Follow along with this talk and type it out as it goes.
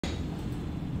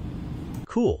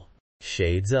cool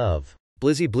shades of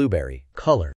Blizzy Blueberry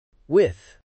color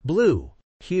with blue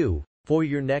hue for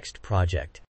your next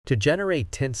project. To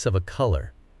generate tints of a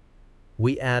color,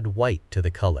 we add white to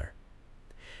the color,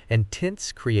 and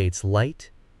tints creates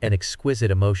light and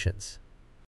exquisite emotions.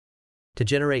 To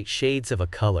generate shades of a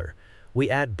color, we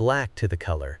add black to the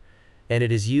color, and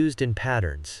it is used in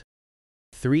patterns.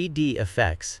 3D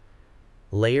effects,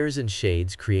 layers and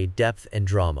shades create depth and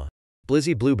drama.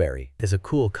 Blizzy Blueberry Is a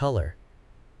cool color,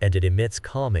 and it emits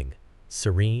calming,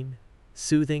 serene,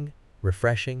 soothing,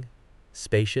 refreshing,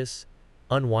 spacious,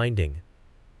 unwinding,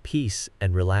 peace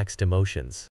and relaxed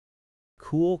emotions.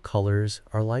 Cool colors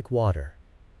are like water,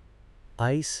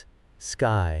 ice,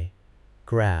 sky,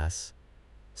 grass,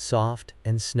 soft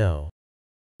and snow.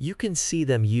 You can see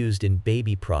them used in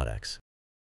baby products,